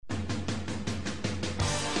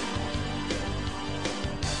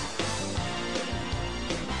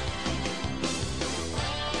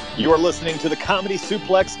You are listening to the Comedy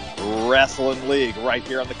Suplex Wrestling League right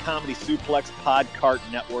here on the Comedy Suplex Podcart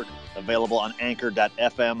Network, available on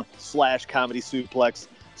anchor.fm/Comedy Suplex,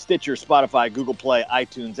 Stitcher, Spotify, Google Play,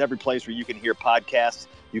 iTunes, every place where you can hear podcasts.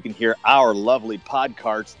 You can hear our lovely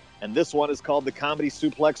podcarts, and this one is called the Comedy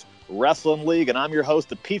Suplex Wrestling League, and I'm your host,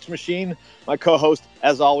 the Peach Machine. My co-host,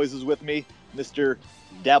 as always, is with me, Mr.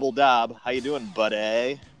 Dabble Dob. How you doing,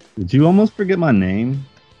 buddy? Did you almost forget my name?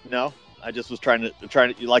 No, I just was trying to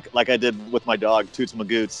like I did with my dog Toots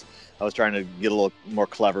Magoots. I was trying to get a little more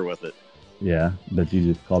clever with it. Yeah, but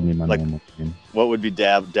you just called me my normal name. What would be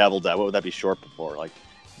Dabble Dab? What would that be short for? Like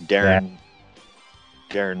Darren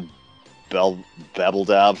Babble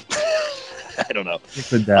Dab. I don't know.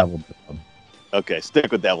 Stick with Dabble Dab. Okay,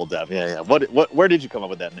 stick with Dabble Dab. Yeah. Where did you come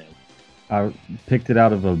up with that name? I picked it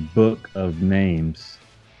out of a book of names.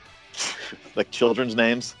 Like children's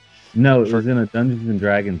names? No, it was in a Dungeons and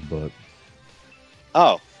Dragons book.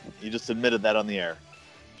 Oh, you just admitted that on the air.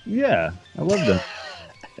 Yeah, I love them.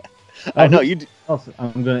 I know you. Also,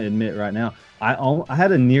 I'm going to admit right now, I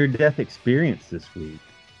had a near-death experience this week.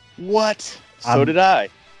 What? So did I.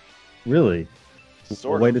 Really?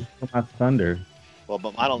 Sort Way of. to steal my thunder. Well,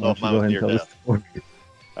 but I don't know if mine was near-death. All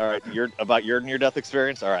right, about your near-death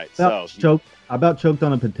experience? All right, I about choked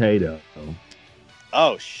on a potato.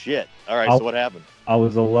 Oh, shit. All right, so what happened? I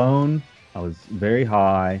was alone. I was very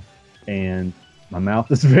high, and my mouth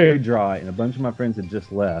was very dry, and a bunch of my friends had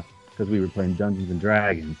just left because we were playing Dungeons and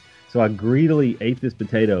Dragons. So I greedily ate this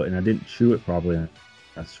potato, and I didn't chew it properly.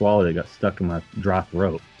 I swallowed it. It got stuck in my dry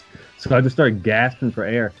throat. So I just started gasping for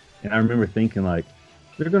air, and I remember thinking, like,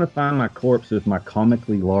 they're going to find my corpse with my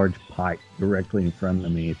comically large pipe directly in front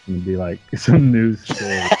of me. It's going to be like some news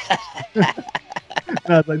story. And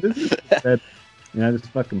I was like, this is bad. And I just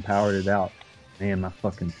fucking powered it out. Man, my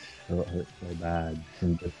fucking throat hurt so bad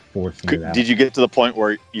from just forcing it out. Did you get to the point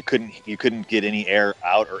where you couldn't get any air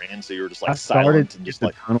out or in, so you were just like silent and just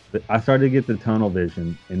like? I started to get the tunnel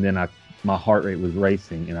vision, and then my heart rate was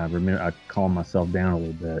racing, and I remember I calmed myself down a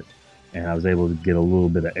little bit, and I was able to get a little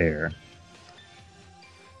bit of air.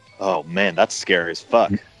 Oh man, that's scary as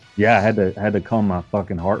fuck. Yeah, I had to calm my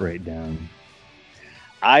fucking heart rate down.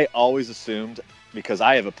 I always assumed, because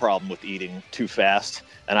I have a problem with eating too fast,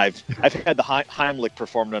 and I've had the Heimlich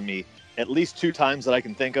performed on me at least 2 times that I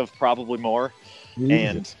can think of, probably more. Jesus.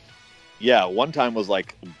 And yeah, one time was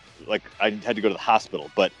like I had to go to the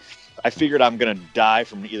hospital, but I figured I'm gonna die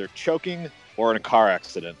from either choking or in a car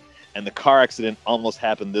accident. And the car accident almost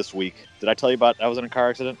happened this week. Did I tell you about I was in a car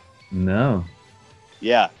accident? No.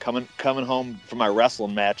 Yeah, coming home from my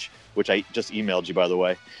wrestling match, which I just emailed you, by the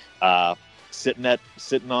way. Sitting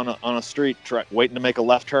on a street, waiting to make a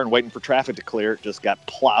left turn, waiting for traffic to clear, just got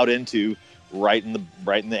plowed into right in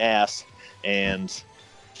the ass, and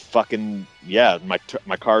fucking yeah, my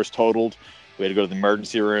car's totaled. We had to go to the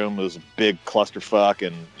emergency room. It was a big clusterfuck,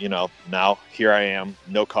 and now here I am,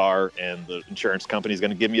 no car, and the insurance company is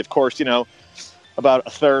going to give me, of course, about a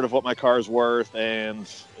third of what my car is worth, and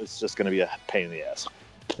it's just going to be a pain in the ass.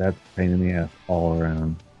 That's a pain in the ass all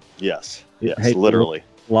around. Yes, Hey, literally.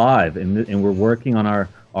 Live, and we're working on our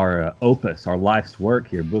opus, our life's work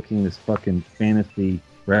here, booking this fucking fantasy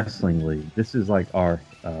wrestling league. This is like our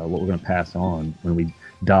what we're going to pass on when we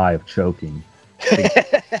die of choking.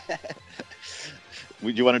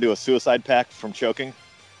 Would you want to do a suicide pact from choking?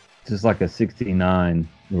 Just like a 69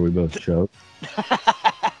 where we both choke.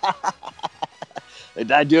 They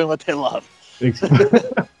die doing what they love.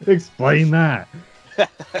 Explain that.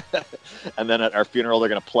 And then at our funeral, they're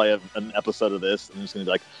going to play an episode of this, and it's going to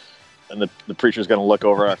be like, and the preacher's going to look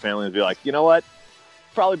over our family and be like, you know what?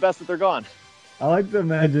 Probably best that they're gone. I like to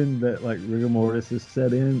imagine that like rigor mortis is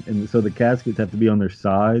set in, and so the caskets have to be on their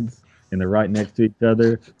sides, and they're right next to each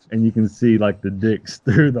other, and you can see like the dicks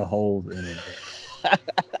through the holes in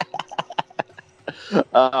it.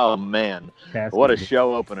 Oh man, what a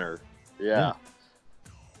show opener! Yeah.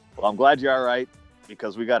 Well, I'm glad you're all right,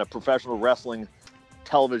 because we got a professional wrestling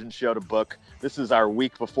television show to book. This is our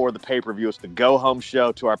week before the pay-per-view. It's the go-home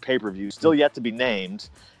show to our pay-per-view, still yet to be named.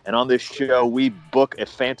 And on this show, we book a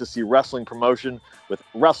fantasy wrestling promotion with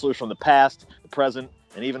wrestlers from the past, the present,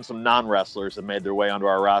 and even some non-wrestlers that made their way onto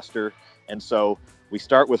our roster. And so we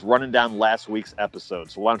start with running down last week's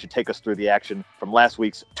episode. So why don't you take us through the action from last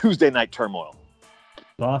week's Tuesday Night Turmoil?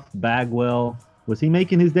 Buff Bagwell, was he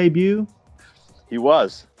making his debut? He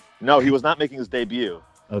was. No, he was not making his debut.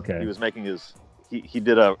 Okay. He was making his. He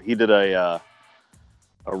did a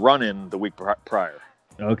run-in the week prior.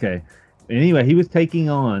 Okay. Anyway, he was taking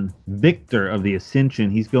on Victor of the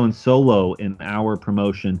Ascension. He's going solo in our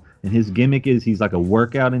promotion, and his gimmick is he's like a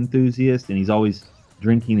workout enthusiast, and he's always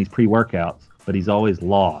drinking these pre-workouts. but he's always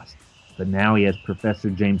lost. But now he has Professor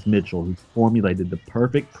James Mitchell, who's formulated the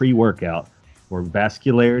perfect pre-workout for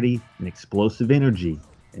vascularity and explosive energy,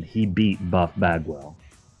 and he beat Buff Bagwell.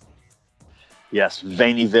 Yes,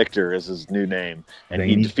 Veiny Victor is his new name, and he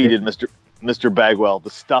Veiny defeated Mr. Bagwell. The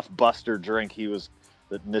Stuff Buster drink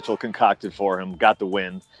that Mitchell concocted for him got the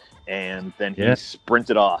win, and then he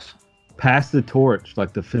sprinted off. Pass the torch,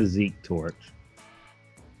 like the physique torch.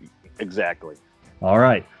 Exactly. All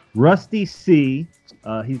right. Rusty C.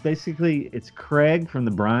 It's Craig from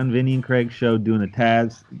the Brian, Vinny, and Craig show doing a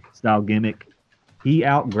Taz-style gimmick. He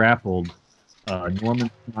out-grappled Norman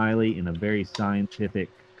Smiley in a very scientific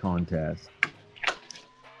contest.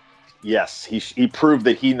 Yes, he proved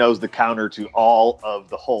that he knows the counter to all of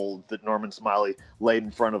the holds that Norman Smiley laid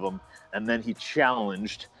in front of him, and then he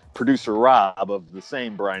challenged producer Rob of the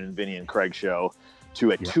same Brian and Vinny and Craig show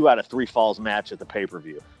to a 2 out of 3 falls match at the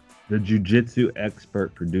pay-per-view. The jiu-jitsu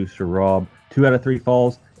expert producer Rob, 2 out of 3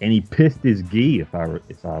 falls, and he pissed his gi, if I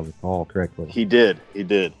recall correctly. He did.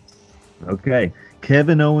 Okay,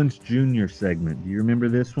 Kevin Owens Jr. segment. Do you remember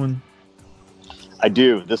this one? I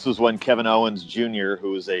do. This was when Kevin Owens Jr.,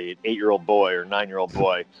 who was a 8-year-old boy or 9-year-old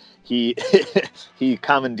boy, he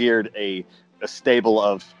commandeered a stable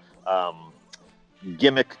of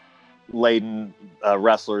gimmick-laden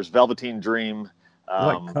wrestlers. Velveteen Dream,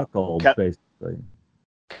 like cuckolds, basically.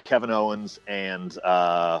 Kevin Owens and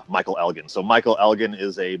Michael Elgin. So Michael Elgin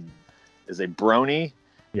is a brony.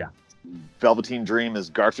 Yeah. Velveteen Dream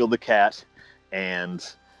is Garfield the Cat, and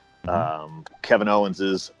Kevin Owens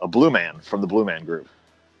is a Blue Man from the Blue Man Group.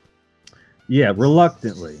 Yeah,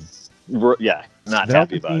 reluctantly. Not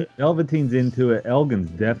happy about it. Velveteen's into it. Elgin's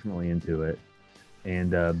definitely into it,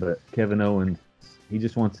 and but Kevin Owens, he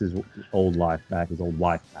just wants his old life back,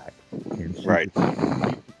 And right.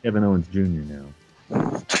 Kevin Owens Jr. now.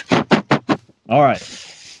 All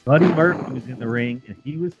right. Buddy Murphy was in the ring, and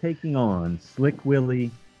he was taking on Slick Willie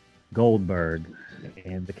Goldberg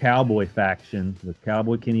and the Cowboy faction with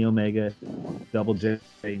Cowboy Kenny Omega, Double J,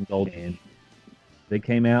 and Goldberg. They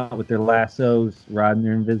came out with their lassos, riding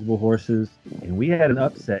their invisible horses, and we had an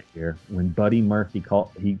upset here when Buddy Murphy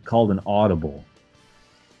called an audible.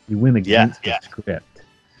 He went against the script.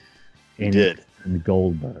 He did. And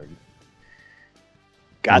Goldberg.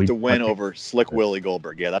 Got the win over Slick Willie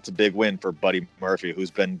Goldberg. Yeah, that's a big win for Buddy Murphy,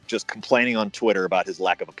 who's been just complaining on Twitter about his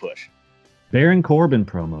lack of a push. Baron Corbin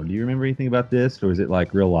promo. Do you remember anything about this, or is it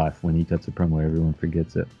like real life when he cuts a promo, everyone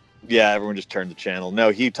forgets it? Yeah, everyone just turned the channel.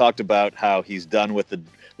 No, he talked about how he's done with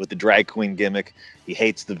the drag queen gimmick. He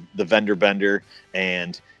hates the vendor bender,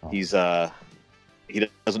 and he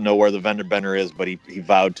doesn't know where the vendor bender is, but he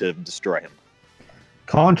vowed to destroy him.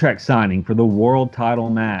 Contract signing for the world title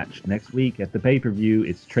match next week at the pay-per-view.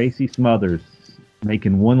 It's Tracy Smothers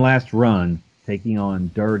making one last run, taking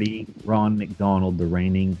on Dirty Ron McDonald, the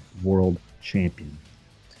reigning world champion.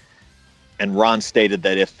 And Ron stated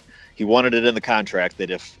that if he wanted it in the contract, that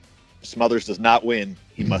if Smothers does not win,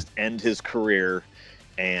 he must end his career.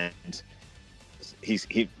 And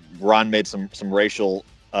Ron made some racial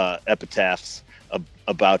epitaphs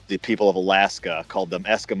about the people of Alaska, called them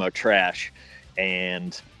Eskimo trash.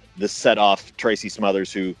 And this set off Tracy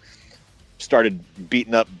Smothers, who started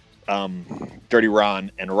beating up Dirty Ron.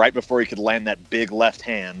 And right before he could land that big left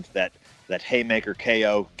hand, that haymaker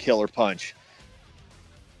KO killer punch,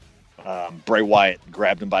 Bray Wyatt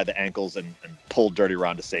grabbed him by the ankles and pulled Dirty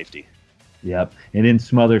Ron to safety. Yep. And then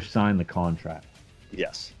Smothers signed the contract.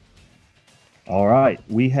 Yes. All right.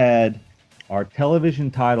 We had our television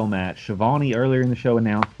title match. Shivani earlier in the show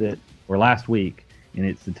announced it, or last week. And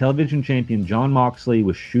it's the television champion Jon Moxley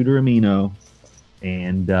with Shooter Amino,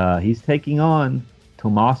 and he's taking on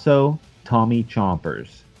Tommaso Tommy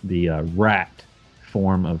Chompers, the rat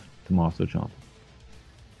form of Tommaso Ciampa.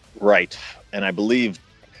 Right, and I believe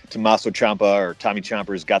Tommaso Ciampa or Tommy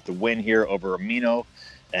Chompers got the win here over Amino,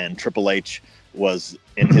 and Triple H was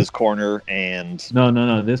in his corner. And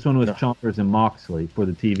no, this one was Chompers and Moxley for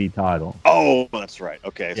the TV title. Oh, that's right.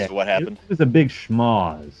 Okay, yeah. So what happened? It was a big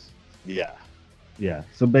schmoz. Yeah,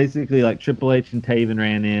 so basically, like, Triple H and Taven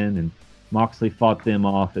ran in, and Moxley fought them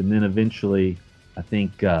off, and then eventually, I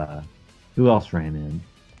think, who else ran in?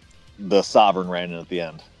 The Sovereign ran in at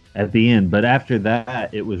the end. But after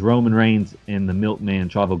that, it was Roman Reigns and the Milkman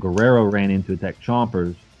Chavo Guerrero ran in to attack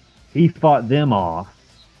Chompers. He fought them off,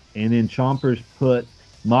 and then Chompers put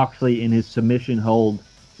Moxley in his submission hold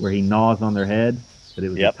where he gnaws on their head. But it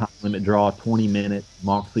was a time limit draw, 20 minutes.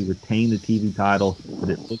 Moxley retained the TV title, but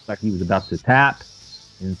it looked like he was about to tap.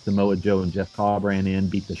 And Samoa Joe and Jeff Cobb ran in,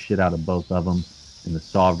 beat the shit out of both of them, and the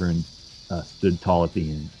Sovereign stood tall at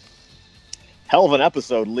the end. hell of an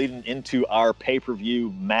episode leading into our pay-per-view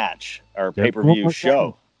match, our There's one pay-per-view more show.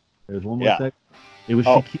 segment. There's one more Yeah. second. It was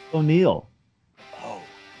Oh. Shaquille O'Neal. Oh,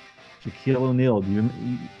 Shaquille O'Neal. Do you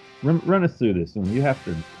run us through this one? You have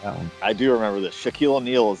to that one. I do remember this. Shaquille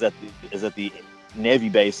O'Neal is at the Navy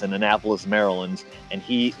base in Annapolis, Maryland, and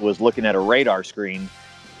he was looking at a radar screen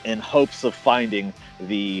in hopes of finding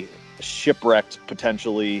the shipwrecked,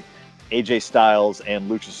 potentially, AJ Styles and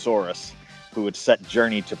Luchasaurus, who had set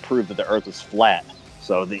journey to prove that the Earth was flat.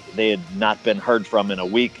 So they had not been heard from in a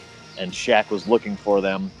week, and Shaq was looking for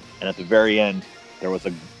them. And at the very end, there was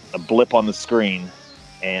a blip on the screen,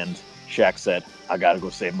 and Shaq said, "I gotta go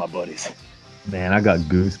save my buddies." Man, I got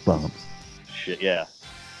goosebumps. Shit, yeah.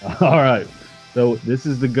 All right. So this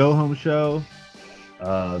is the go home show.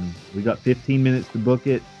 We got 15 minutes to book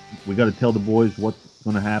it. We got to tell the boys what's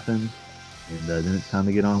going to happen, and then it's time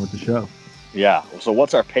to get on with the show. Yeah. So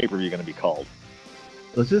what's our pay-per-view going to be called?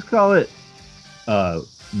 Let's just call it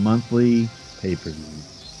monthly pay-per-view.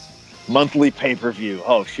 Monthly pay-per-view.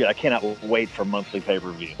 Oh shit! I cannot wait for monthly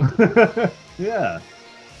pay-per-view. Yeah.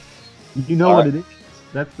 You know All what right. it is?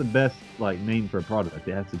 That's the best name for a product.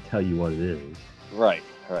 It has to tell you what it is. Right.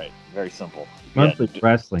 Very simple. Monthly Yeah,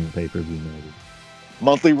 wrestling pay-per-view, maybe.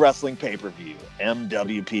 monthly wrestling pay-per-view.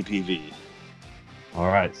 MWPPV. All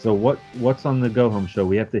right. So what's on the go home show?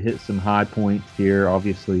 We have to hit some high points here.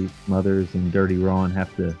 Obviously, Smothers and Dirty Ron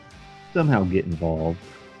have to somehow get involved.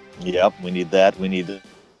 Yep. We need that. We need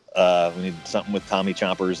something with Tommy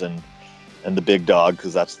Chompers and the Big Dog,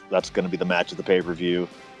 because that's going to be the match of the pay-per-view.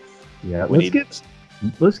 Yeah. We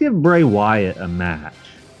Let's give Bray Wyatt a match.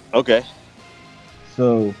 Okay.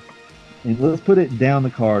 So, and let's put it down the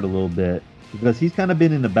card a little bit, because he's kind of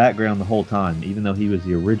been in the background the whole time, even though he was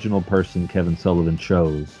the original person Kevin Sullivan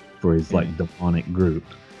chose for his demonic group.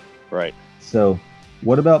 Right. So,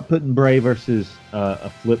 what about putting Bray versus a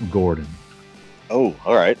Flip Gordon? Oh,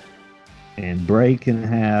 all right. And Bray can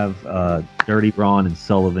have Dirty Ron and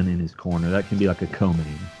Sullivan in his corner. That can be like a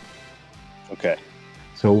co-main. Okay.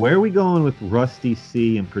 So where are we going with Rusty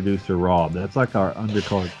C and producer Rob? That's like our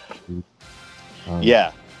undercard.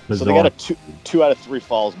 Yeah. So they got a two out of three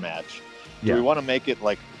falls match. Do Yeah. we want to make it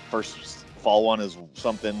like first fall one is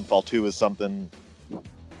something, fall two is something?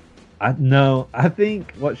 I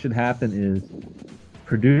think what should happen is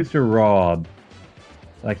producer Rob,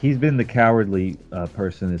 like he's been the cowardly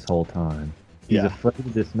person this whole time. He's Yeah. afraid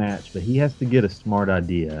of this match, but he has to get a smart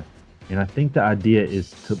idea. And I think the idea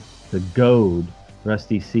is to goad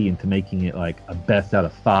Rusty C into making it like a best out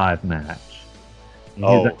of 5 match. And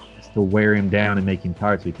his idea is to wear him down and make him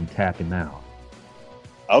tired so he can tap him out.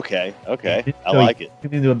 Okay. I So like he it. puts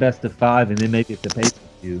him into a best of 5, and then maybe at the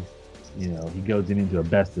pay-per-view, he goes him into a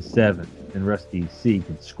best of 7, and Rusty C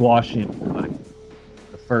can squash him in, like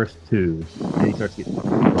the first 2, and he starts getting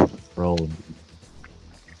rolling.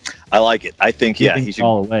 I like it. I think, yeah, he should.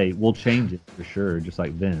 all away. We'll change it for sure, just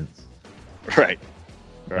like Vince. Right.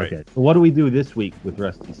 Okay. So what do we do this week with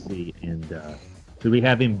Rusty C? And should we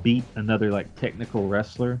have him beat another like technical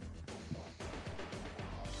wrestler?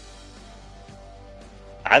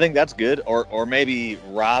 I think that's good. Or maybe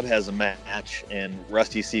Rob has a match and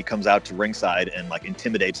Rusty C comes out to ringside and like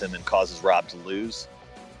intimidates him and causes Rob to lose.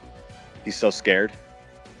 He's so scared.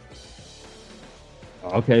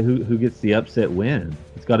 Okay, who gets the upset win?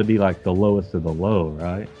 It's got to be like the lowest of the low,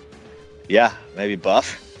 right? Yeah, maybe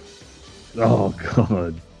Buff. Oh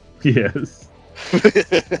God, yes.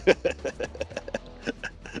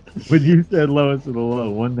 When you said lowest of the low,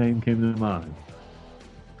 one name came to mind.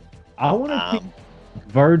 I want to keep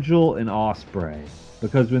Virgil and Ospreay,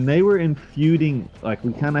 because when they were in feuding, like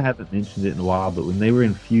we kind of haven't mentioned it in a while, but when they were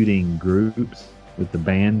in feuding groups with the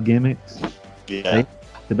band gimmicks, Yeah.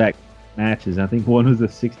 the back matches. I think one was a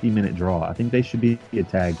 60-minute draw. I think they should be a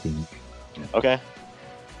tag team. Okay.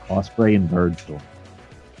 Ospreay and Virgil.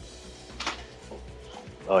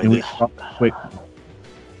 Oh, And we quick.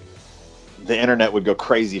 the internet would go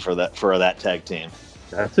crazy for that tag team.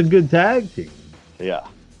 That's a good tag team. Yeah.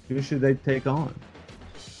 Who should they take on?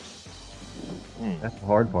 Hmm. That's the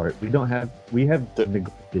hard part. We have The-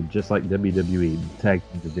 neglected, just like WWE, the tag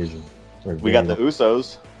team division. We got the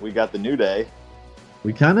Usos. We got the New Day.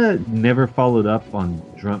 We kind of never followed up on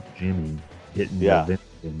Drunk Jimmy getting Yeah. the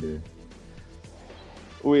vendor.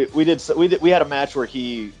 We had a match where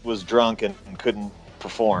he was drunk and couldn't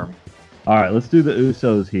perform. All right, let's do the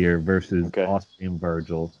Usos here versus Okay. Ospreay and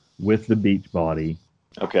Virgil with the beach body.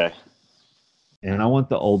 Okay. And I want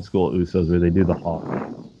the old school Usos where they do the hawk.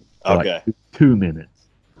 for Okay. Like 2 minutes.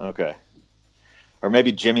 Okay. Or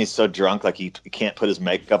maybe Jimmy's so drunk like he can't put his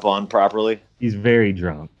makeup on properly. He's very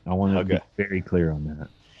drunk. I want to Okay. be very clear on that.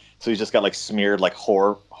 So he's just got like smeared like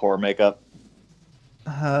horror makeup.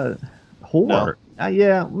 Uh, horror.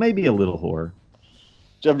 Yeah, maybe a little horror.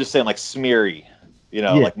 I'm just saying, like smeary,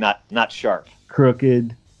 Yeah, like not sharp.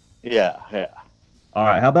 crooked. Yeah, yeah. All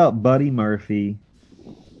right, how about Buddy Murphy?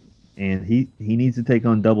 And he needs to take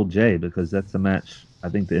on Double J because that's the match I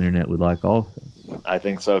think the internet would like also. I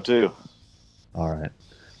think so too. All right.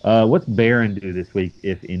 What's Baron do this week,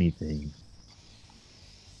 if anything?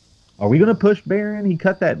 Are we gonna push Baron? He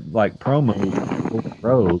cut that like promo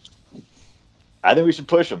road. I think we should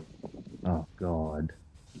push him. Oh God.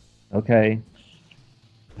 Okay.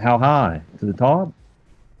 How high? To the top?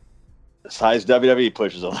 As high as WWE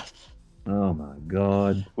pushes him. Oh my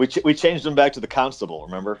God. We changed him back to the Constable.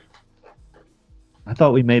 Remember? I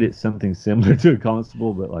thought we made it something similar to a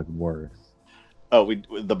constable, but like worse. Oh,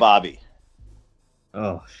 the Bobby.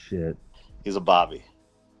 Oh shit. He's a Bobby.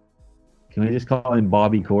 Can we just call him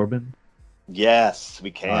Bobby Corbin? Yes,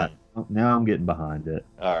 we can. Right. Now I'm getting behind it.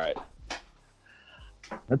 All right.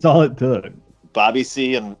 That's all it took. Bobby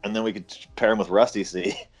C, and then we could pair him with Rusty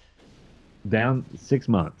C. Down 6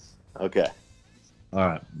 months. Okay. All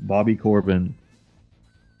right. Bobby Corbin.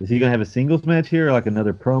 Is he going to have a singles match here or like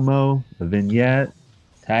another promo, a vignette,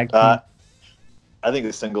 tag team? I think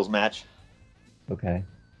a singles match. Okay.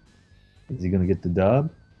 Is he going to get the dub?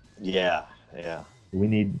 Yeah, yeah. We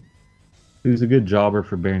need... Who's a good jobber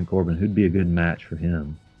for Baron Corbin? Who'd be a good match for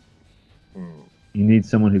him? You need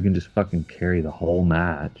someone who can just fucking carry the whole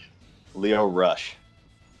match. Leo Rush.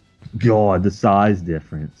 God, the size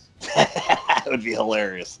difference. That would be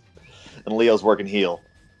hilarious. And Leo's working heel.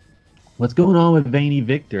 What's going on with Veiny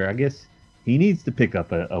Victor? I guess he needs to pick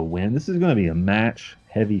up a win. This is going to be a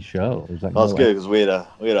match-heavy show. There's like that's good because we had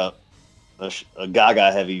a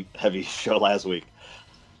Gaga heavy show last week.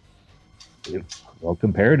 Well,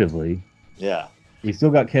 comparatively, yeah. We still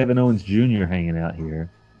got Kevin Owens Jr. hanging out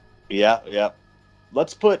here. Yeah, yeah.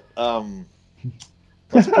 Let's put Bobby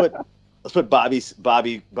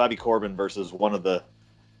Corbin versus one of the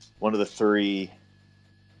three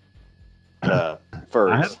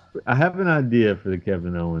Furs. I have an idea for the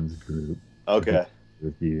Kevin Owens group. Okay.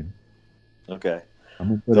 With you. Okay. I'm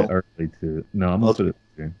gonna put it early too. No, I'm gonna put it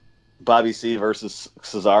here. Bobby C versus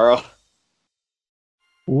Cesaro.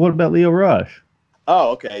 Well, what about Leo Rush?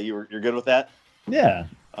 Oh, okay. You're good with that? Yeah.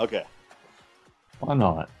 Okay. Why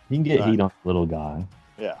not? He can get heat on the little guy.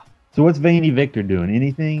 Yeah. So what's Veiny Victor doing?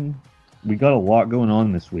 Anything? We got a lot going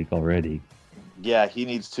on this week already. Yeah, he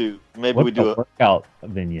needs to. Maybe we do a workout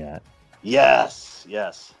vignette. Yes.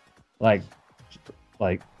 Yes. Like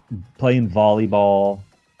playing volleyball.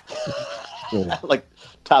 Like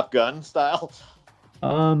Top Gun style.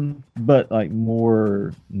 But like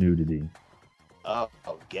more nudity. Oh,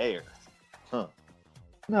 gayer. Huh.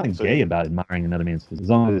 Nothing gay about admiring another man's physique, as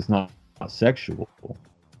long as it's not sexual.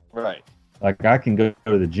 Right. Like I can go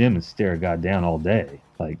to the gym and stare a guy down all day.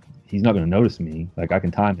 Like he's not going to notice me. Like I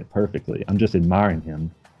can time it perfectly. I'm just admiring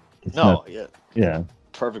him. Yeah.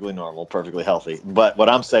 Perfectly normal, perfectly healthy. But what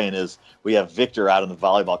I'm saying is we have Victor out on the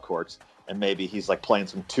volleyball courts, and maybe he's like playing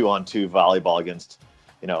some 2-on-2 volleyball against,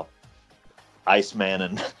 Iceman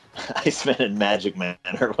and Magic Man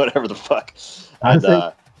or whatever the fuck.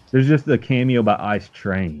 And, there's just a cameo by Ice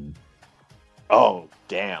Train. Oh,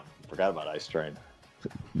 damn. Forgot about Ice Train.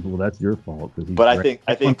 Well, that's your fault. But I think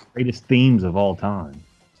one of the greatest themes of all time.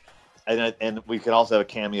 And we can also have a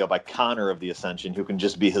cameo by Connor of the Ascension, who can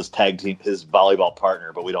just be his tag team, his volleyball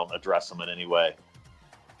partner, but we don't address him in any way.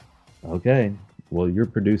 Okay. Well, you're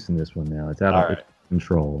producing this one now. It's out of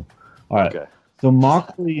control. All right. Okay. So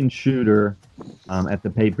Moxley and Shooter at the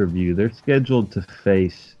pay-per-view, they're scheduled to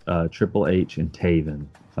face Triple H and Taven,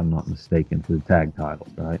 if I'm not mistaken, for the tag titles,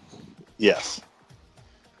 right? Yes.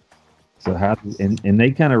 So and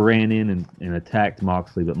they kind of ran in and attacked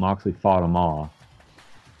Moxley, but Moxley fought them off.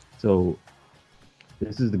 So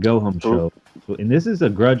this is the go-home show. So, and this is a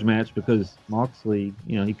grudge match because Moxley,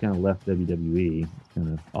 he kind of left WWE. It's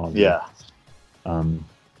kind of obvious. Yeah.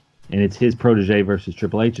 And it's his protege versus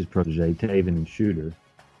Triple H's protege, Taven and Shooter.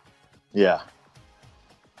 Yeah.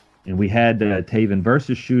 And we had Taven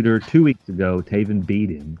versus Shooter 2 weeks ago. Taven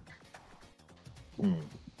beat him. So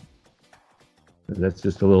that's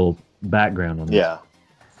just a little background on this. Yeah.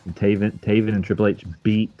 And Taven and Triple H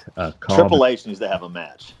beat Cobb. Triple H needs to have a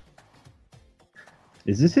match.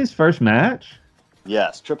 Is this his first match?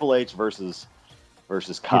 Yes, Triple H versus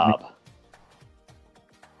Cobb.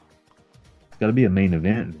 It's got to be a main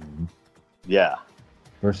event. Man. Yeah.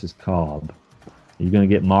 Versus Cobb. Are you going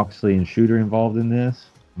to get Moxley and Shooter involved in this?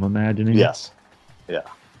 I'm imagining. Yes. Yeah.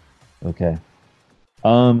 Okay.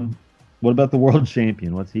 What about the world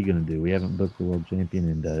champion? What's he going to do? We haven't booked the world champion,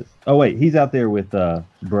 and oh wait, he's out there with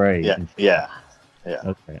Bray. Yeah. Yeah.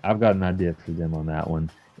 Okay, I've got an idea for them on that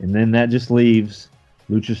one. And then that just leaves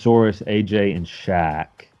Luchasaurus, AJ, and Shaq,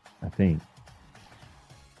 I think.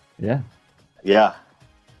 Yeah. Yeah.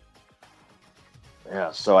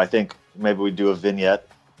 Yeah. So I think maybe we do a vignette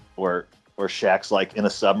where Shaq's like in a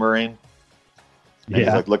submarine and he's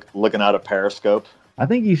like looking out a periscope. I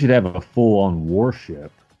think you should have a full-on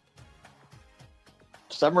warship.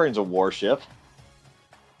 Submarine's a warship.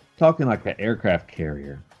 Talking like an aircraft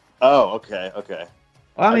carrier. Oh, okay, okay.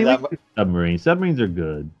 Well, I mean, submarines. Submarines are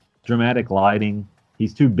good. Dramatic lighting.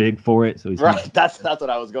 He's too big for it, so he's right. That's what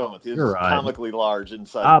I was going with. He's comically large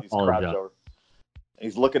inside. He's crouched over.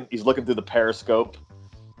 He's looking through the periscope,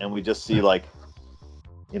 and we just see like,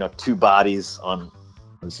 two bodies on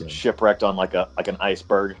shipwrecked on like an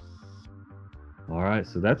iceberg. All right,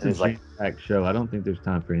 so that's a jam-packed show. I don't think there's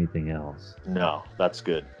time for anything else. No, that's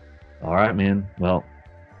good. All right, man. Well,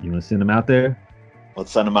 you want to send them out there?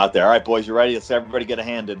 Let's send them out there. All right, boys, you ready? Let's everybody get a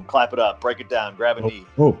hand in. Clap it up. Break it down. Grab a knee.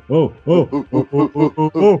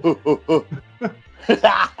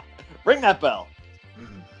 Ring that bell.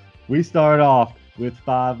 We start off with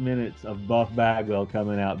 5 minutes of Buff Bagwell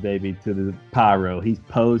coming out, baby, to the pyro. He's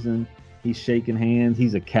posing. He's shaking hands.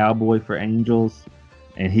 He's a cowboy for Angels.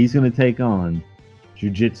 And he's going to take on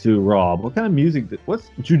Jiu-Jitsu Rob. What kind of music? What's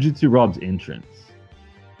Jiu-Jitsu Rob's entrance?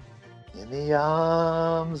 In the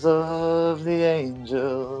arms of the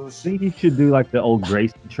angels. I think he should do like the old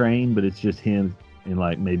Gracie Train, but it's just him and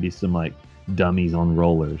like maybe some like dummies on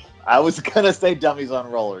rollers. I was gonna say dummies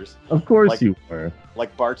on rollers. Of course you were.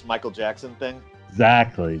 Like Bart's Michael Jackson thing.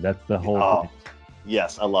 Exactly. That's the whole thing.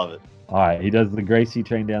 Yes, I love it. All right, he does the Gracie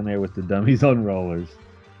Train down there with the dummies on rollers.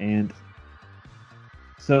 And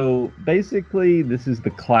so basically this is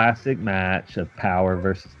the classic match of power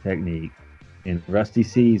versus technique. And Rusty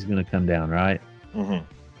C is going to come down, right? Mm-hmm.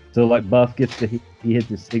 So like Buff gets he hits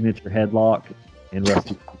his signature headlock, and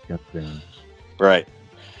Rusty C comes down. Right.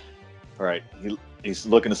 He's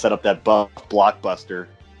looking to set up that Buff blockbuster.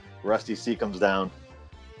 Rusty C comes down.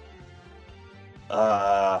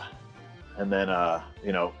 And then I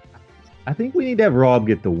think we need to have Rob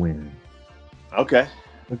get the win. Okay.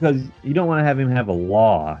 Because you don't want to have him have a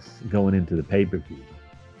loss going into the pay-per-view.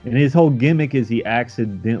 And his whole gimmick is he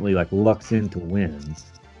accidentally like lucks into wins.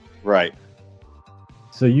 Right.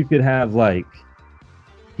 So you could have like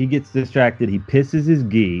he gets distracted, he pisses his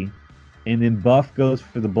gi, and then Buff goes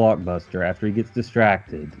for the blockbuster after he gets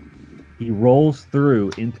distracted. He rolls through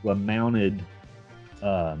into a mounted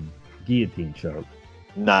guillotine choke.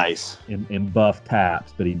 Nice. And Buff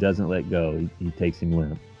taps, but he doesn't let go. He takes him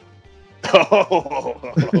limp.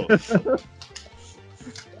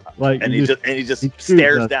 Like and he just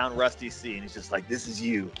stares down Rusty C, and he's just like, "This is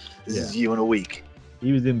you. This is you in a week."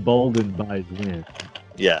 He was emboldened by his win.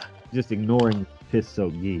 Yeah. Just ignoring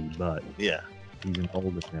piss-soaked gi, but he's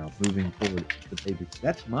emboldened now, moving forward to the paper.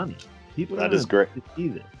 That's money. People that is great. To see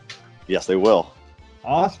this. Yes, they will.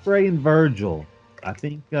 Ospreay and Virgil. I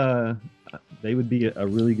think they would be a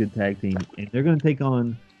really good tag team, and they're going to take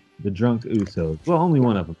on the Drunk Usos. Well, only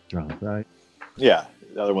one of them is drunk, right? Yeah,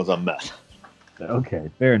 the other one's on meth. Okay,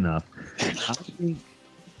 fair enough. I think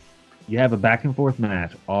you have a back and forth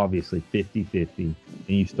match, obviously 50-50, and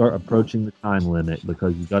you start approaching the time limit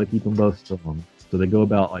because you've got to keep them both strong. So they go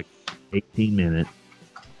about like 18 minutes,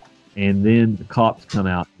 and then the cops come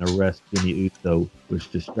out and arrest Jimmy Uso, which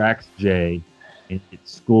distracts Jay, and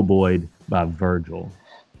it's schoolboyed by Virgil.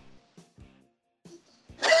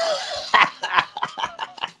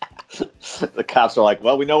 The cops are like,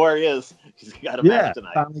 "Well, we know where he is. He's got a match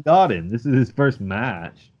tonight." Finally got him. This is his first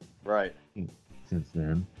match. Right. Since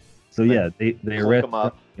then. So they arrest him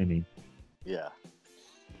up. Jimmy. Yeah.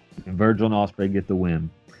 And Virgil and Ospreay get the win.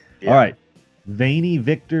 Yeah. All right. Veiny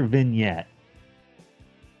Victor vignette.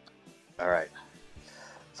 All right.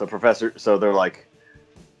 So they're like,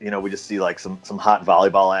 we just see like some hot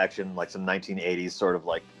volleyball action, like some 1980s sort of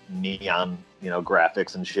like neon,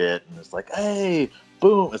 graphics and shit. And it's like, hey,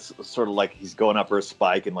 boom. It's sort of like he's going up for a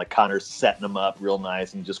spike and like Connor's setting him up real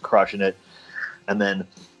nice and just crushing it. And then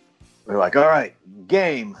they're like, all right,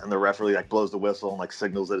 game. And the referee like blows the whistle and like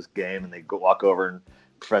signals that it's game. And they walk over and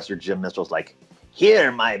Professor Jim Mitchell's like,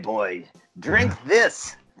 here, my boy, drink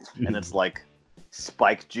this. And it's like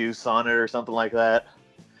spike juice on it or something like that.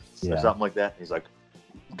 Or something like that. He's like,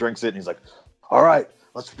 drinks it and he's like, all right,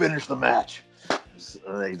 let's finish the match.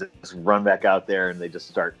 And they just run back out there and they just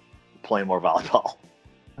start playing more volleyball.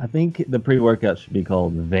 I think the pre-workout should be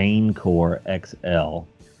called Vein Core XL.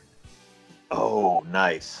 Oh,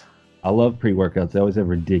 nice. I love pre-workouts. They always have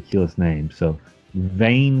ridiculous names. So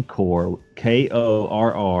Vein Core,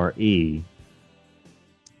 KORRE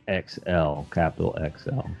XL, capital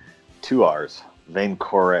XL. 2 R's. Vane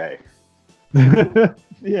Corey.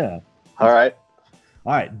 Yeah. All right.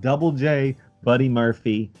 All right. Double J, Buddy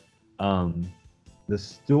Murphy. The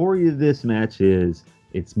story of this match is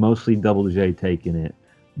it's mostly Double J taking it,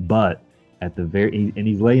 but at the and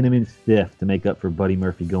he's laying him in stiff to make up for Buddy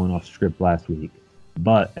Murphy going off script last week.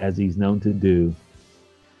 But as he's known to do,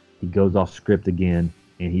 he goes off script again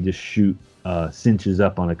and he just cinches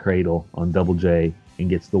up on a cradle on Double J and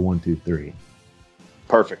gets the 1, 2, 3.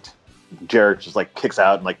 Perfect. Jarrett just like kicks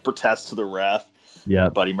out and like protests to the ref. Yeah.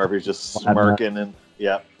 Buddy Murphy's just smirking and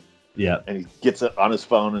yeah. And he gets it on his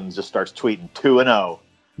phone and just starts tweeting 2-0.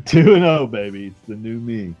 2-0, baby. It's the new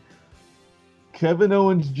me. Kevin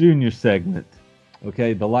Owens Jr. segment.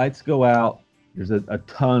 Okay, the lights go out. There's a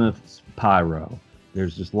ton of pyro.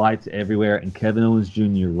 There's just lights everywhere, and Kevin Owens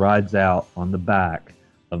Jr. rides out on the back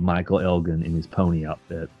of Michael Elgin in his pony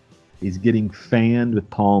outfit. He's getting fanned with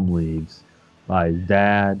palm leaves by his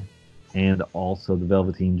dad and also the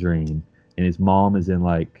Velveteen Dream. And his mom is in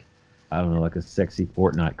like a sexy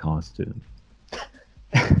Fortnite costume.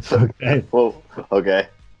 Okay. Whoa. Okay.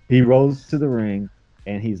 He rolls to the ring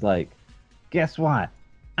and he's like, guess what?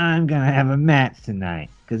 I'm going to have a match tonight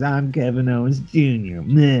because I'm Kevin Owens Jr.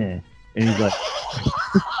 Meh. And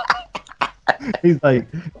he's like,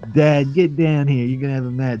 Dad, get down here. You're going to have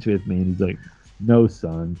a match with me. And he's like, no,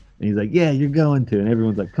 son. And he's like, yeah, you're going to. And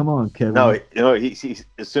everyone's like, come on, Kevin. No, he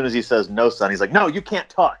as soon as he says no, son, he's like, no, you can't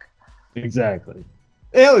talk. Exactly.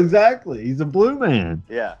 Yeah, exactly. He's a blue man.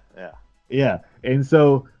 Yeah. Yeah. And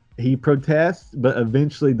so he protests, but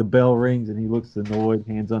eventually the bell rings and he looks annoyed,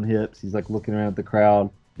 hands on hips. He's like looking around at the crowd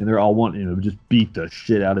and they're all wanting him to just beat the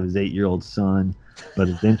shit out of his 8-year-old son. But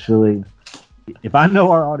eventually, if I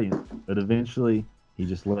know our audience, but eventually he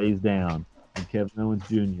just lays down and Kevin Owens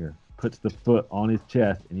Jr. puts the foot on his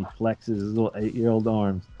chest and he flexes his little 8-year-old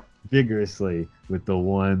arms vigorously with the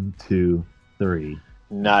 1, 2, 3.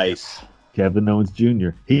 Nice. Kevin Owens Jr.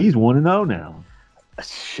 He's 1-0 now.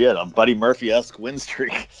 Shit, a Buddy Murphy-esque win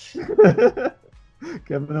streak.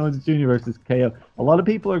 Kevin Owens Jr. versus KO. A lot of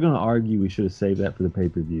people are going to argue we should have saved that for the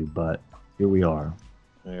pay-per-view, but here we are.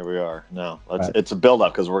 Here we are. No, Right. It's a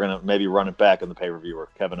build-up because we're going to maybe run it back in the pay-per-view where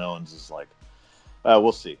Kevin Owens is like,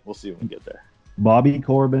 we'll see. We'll see when we get there. Bobby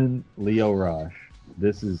Corbin, Lio Rush.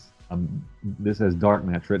 This has dark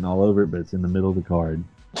match written all over it, but it's in the middle of the card.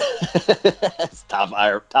 It's top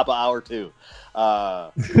of hour 2.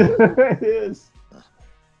 It is.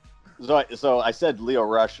 So I said Lio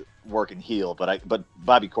Rush working heel, but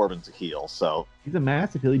Bobby Corbin's a heel, so He's a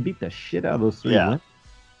massive heel. He beat the shit out of those 3 Yeah. women.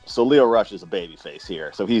 So Lio Rush is a babyface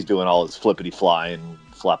here, so he's doing all his flippity fly and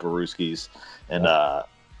flapperooskies, and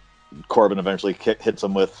Corbin eventually hits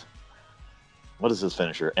him with, what is his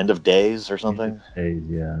finisher? End of Days or something? Days,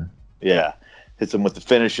 yeah. Yeah, hits him with the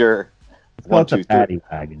finisher. It's 1, called 2, the 3. Paddy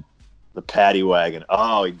Wagon. The paddy wagon.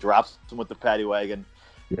 Oh, he drops him with the paddy wagon.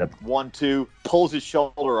 Yep. 1, 2, pulls his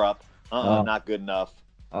shoulder up. Oh. Not good enough.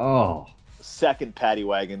 Oh, Second paddy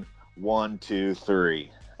wagon. 1, 2,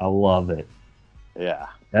 3. I love it. Yeah.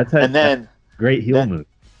 That's And great heel move.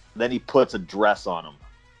 then he puts a dress on him.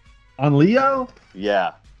 On Leo?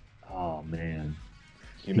 Yeah. Oh, man.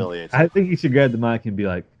 Humiliates I him. think you should grab the mic and be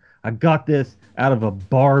like, I got this out of a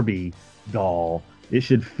Barbie doll. It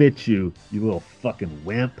should fit you, you little fucking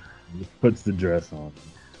wimp. And just puts the dress on.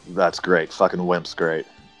 That's great. Fucking Wimp's great.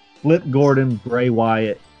 Flip Gordon, Bray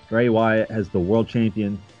Wyatt. Bray Wyatt has the world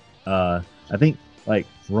champion. I think like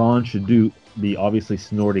Ron should be obviously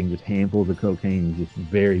snorting just handfuls of cocaine. He's just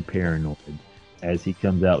very paranoid as he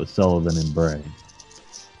comes out with Sullivan and Bray.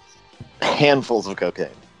 Handfuls of cocaine.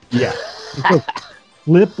 Yeah. So,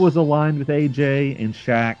 Flip was aligned with AJ and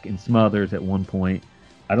Shaq and Smothers at one point.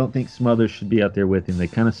 I don't think Smothers should be out there with him. They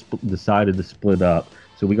kind of decided to split up.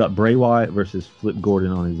 So we got Bray Wyatt versus Flip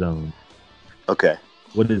Gordon on his own. Okay.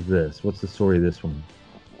 What is this? What's the story of this one?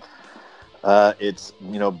 It's,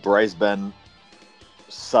 Bray's been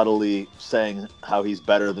subtly saying how he's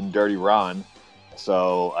better than Dirty Ron.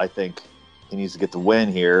 So I think he needs to get the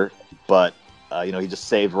win here. But, he just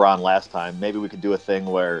saved Ron last time. Maybe we could do a thing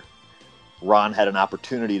where Ron had an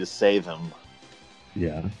opportunity to save him.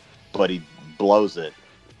 Yeah. But he blows it.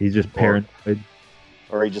 He's just paranoid.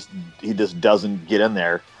 Or he just doesn't get in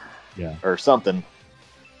there. Yeah. Or something.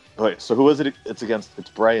 Wait, so who is it? It's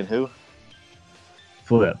Bray and who?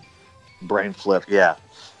 Flip. Bray and Flip, yeah.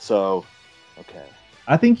 So, okay.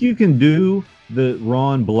 I think you can do the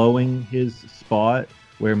Ron blowing his spot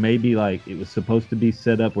where maybe like it was supposed to be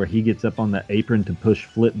set up where he gets up on the apron to push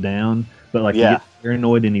Flip down, but like he gets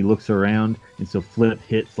paranoid and he looks around, and so Flip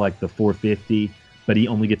hits like the 450, but he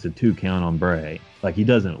only gets a 2 count on Bray. Like he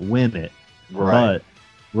doesn't win it, Right. but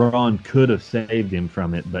Ron could have saved him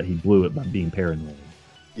from it, but he blew it by being paranoid.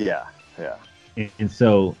 Yeah, yeah. And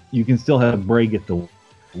so you can still have Bray get the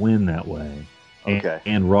win that way. Okay.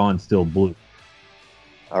 And Ron still blew.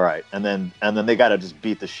 All right. And then they got to just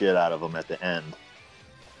beat the shit out of them at the end.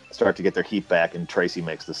 Start to get their heat back, and Tracy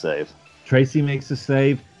makes the save. Tracy makes the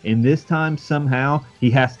save, and this time somehow he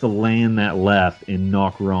has to land that left and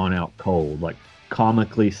knock Ron out cold, like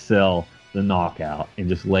comically sell the knockout and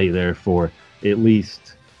just lay there for at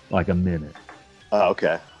least like a minute. Oh,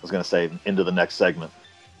 okay. I was going to say into the next segment.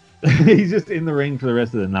 He's just in the ring for the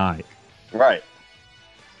rest of the night. Right.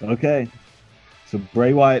 Okay. So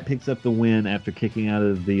Bray Wyatt picks up the win after kicking out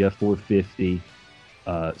of the 450.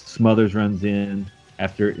 Smothers runs in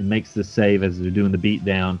after it makes the save as they're doing the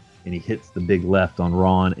beatdown, and he hits the big left on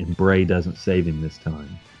Ron, and Bray doesn't save him this time.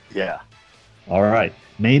 Yeah. All right.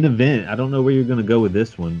 Main event. I don't know where you're going to go with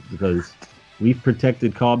this one because we've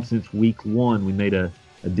protected Cobb since week 1. We made a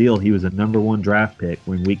deal. He was a number 1 draft pick.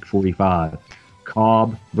 We're in week 45.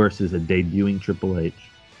 Cobb versus a debuting Triple H.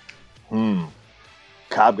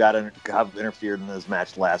 Cobb interfered in his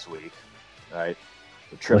match last week, right?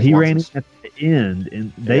 Well, he ran in at the end,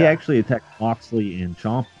 and they actually attacked Moxley and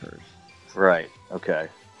Chompers. Right. Okay.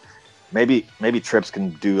 Maybe Trips can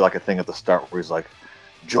do like a thing at the start where he's like,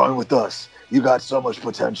 "Join with us. You got so much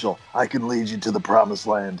potential. I can lead you to the promised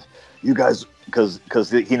land. You guys," because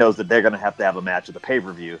he knows that they're going to have a match at the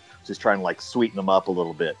pay-per-view. So he's trying to like sweeten them up a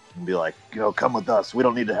little bit and be like, "Come with us. We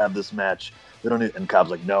don't need to have this match. We don't need." And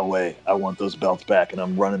Cobb's like, "No way. I want those belts back, and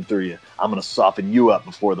I'm running through you. I'm going to soften you up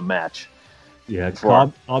before the match." Yeah,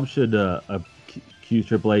 Cobb should accuse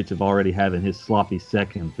Triple H of already having his sloppy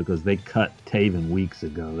seconds because they cut Taven weeks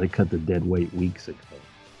ago. They cut the dead weight weeks ago.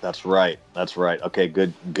 That's right. Okay,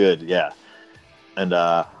 good. Yeah. And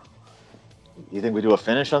you think we do a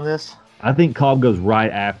finish on this? I think Cobb goes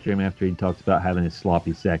right after him after he talks about having his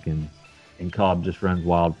sloppy seconds, and Cobb just runs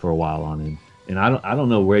wild for a while on him. And I don't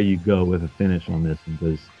know where you go with a finish on this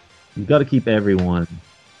because you've got to keep everyone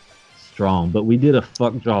strong. But we did a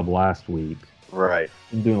fuck job last week. Right.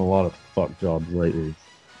 I'm doing a lot of fuck jobs lately.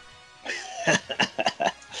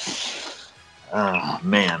 Oh,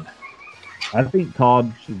 man. I think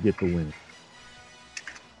Cobb should get the win.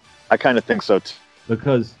 I kind of think so, too.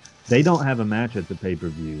 Because they don't have a match at the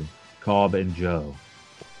pay-per-view, Cobb and Joe.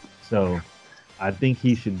 So I think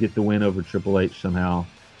he should get the win over Triple H somehow.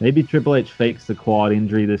 Maybe Triple H fakes the quad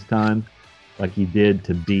injury this time, like he did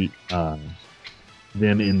to beat them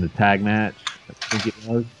in the tag match. I think it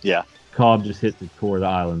was. Yeah. Cobb just hits the Tour of the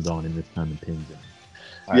Islands on him this time and pins him.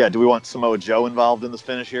 Yeah, do we want Samoa Joe involved in this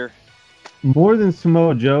finish here? More than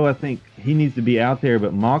Samoa Joe, I think he needs to be out there,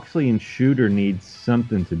 but Moxley and Shooter needs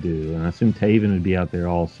something to do, and I assume Taven would be out there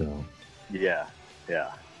also. Yeah.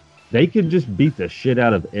 They could just beat the shit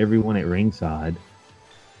out of everyone at ringside.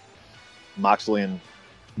 Moxley and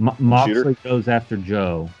Moxley Shooter? goes after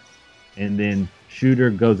Joe, and then Shooter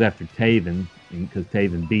goes after Taven because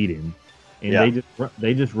Taven beat him. And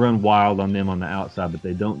they just run wild on them on the outside, but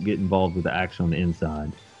they don't get involved with the action on the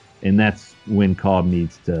inside. And that's when Cobb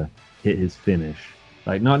needs to hit his finish.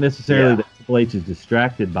 Like, not necessarily that Triple H is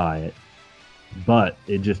distracted by it, but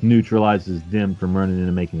it just neutralizes them from running in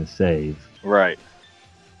and making a save. Right.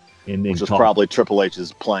 And then which is probably Triple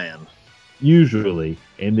H's plan. Usually.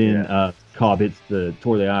 And then Cobb hits the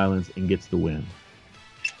Tour of the Islands and gets the win.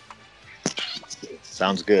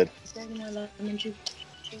 Sounds good.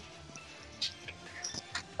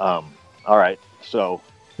 All right, so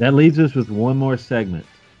that leaves us with one more segment,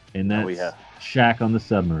 and that's we have Shaq on the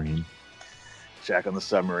submarine. Shaq on the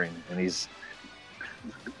submarine, and he's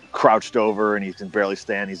crouched over, and he can barely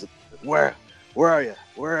stand. He's where are you?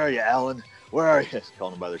 Where are you, Alan? Where are you? He's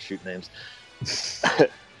calling them by their shoot names.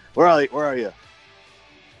 Where are you,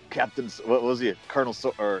 Captain? What was he? Colonel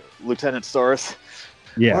or Lieutenant Soros?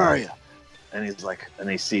 Yeah. Where are you? And he's like, and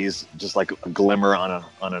he sees just like a glimmer on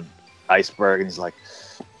an iceberg, and he's like,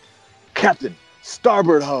 Captain,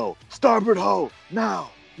 starboard ho,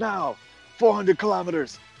 now, 400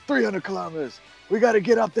 kilometers, 300 kilometers. We got to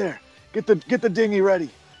get up there. Get the dinghy ready.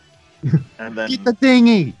 And then get the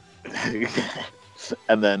dinghy.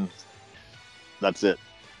 And then that's it.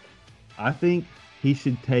 I think he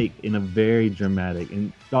should take in a very dramatic,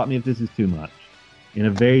 and stop me if this is too much, in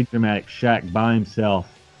a very dramatic Shaq by himself,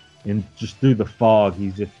 and just through the fog,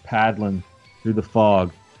 he's just paddling through the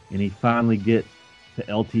fog, and he finally gets to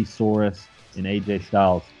LT Soros and AJ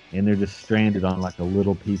Styles, and they're just stranded on like a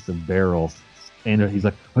little piece of barrel. And he's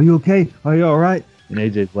like, "Are you okay? Are you all right?" And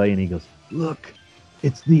AJ's laying, and he goes, "Look,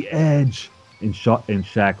 it's the Edge." And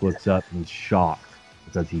Shaq looks up, and he's shocked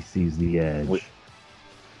because he sees the Edge.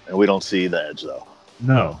 And we don't see the Edge, though.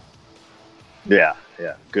 No. Yeah.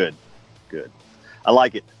 Yeah. Good. I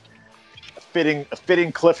like it. A fitting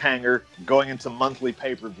cliffhanger going into monthly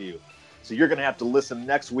pay-per-view. So you're going to have to listen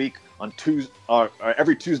next week on Tuesday.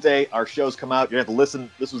 Every Tuesday, our shows come out. You're going to have to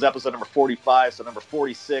listen. This was episode number 45. So number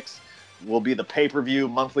 46 will be the pay-per-view,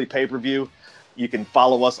 monthly pay-per-view. You can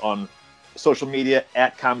follow us on social media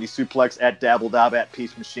at Comedy Suplex, at Dabbledob, at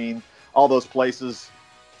Peace Machine, all those places.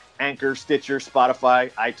 Anchor, Stitcher,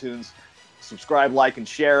 Spotify, iTunes. Subscribe, like, and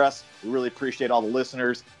share us. We really appreciate all the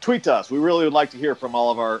listeners. Tweet to us. We really would like to hear from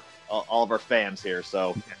all of our fans here.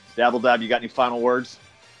 So, Dabbledob, you got any final words?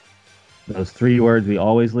 Those 3 words we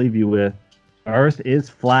always leave you with. Earth is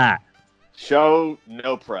flat. Show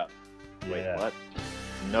no prep. Wait, Yeah. what?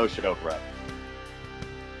 No show prep.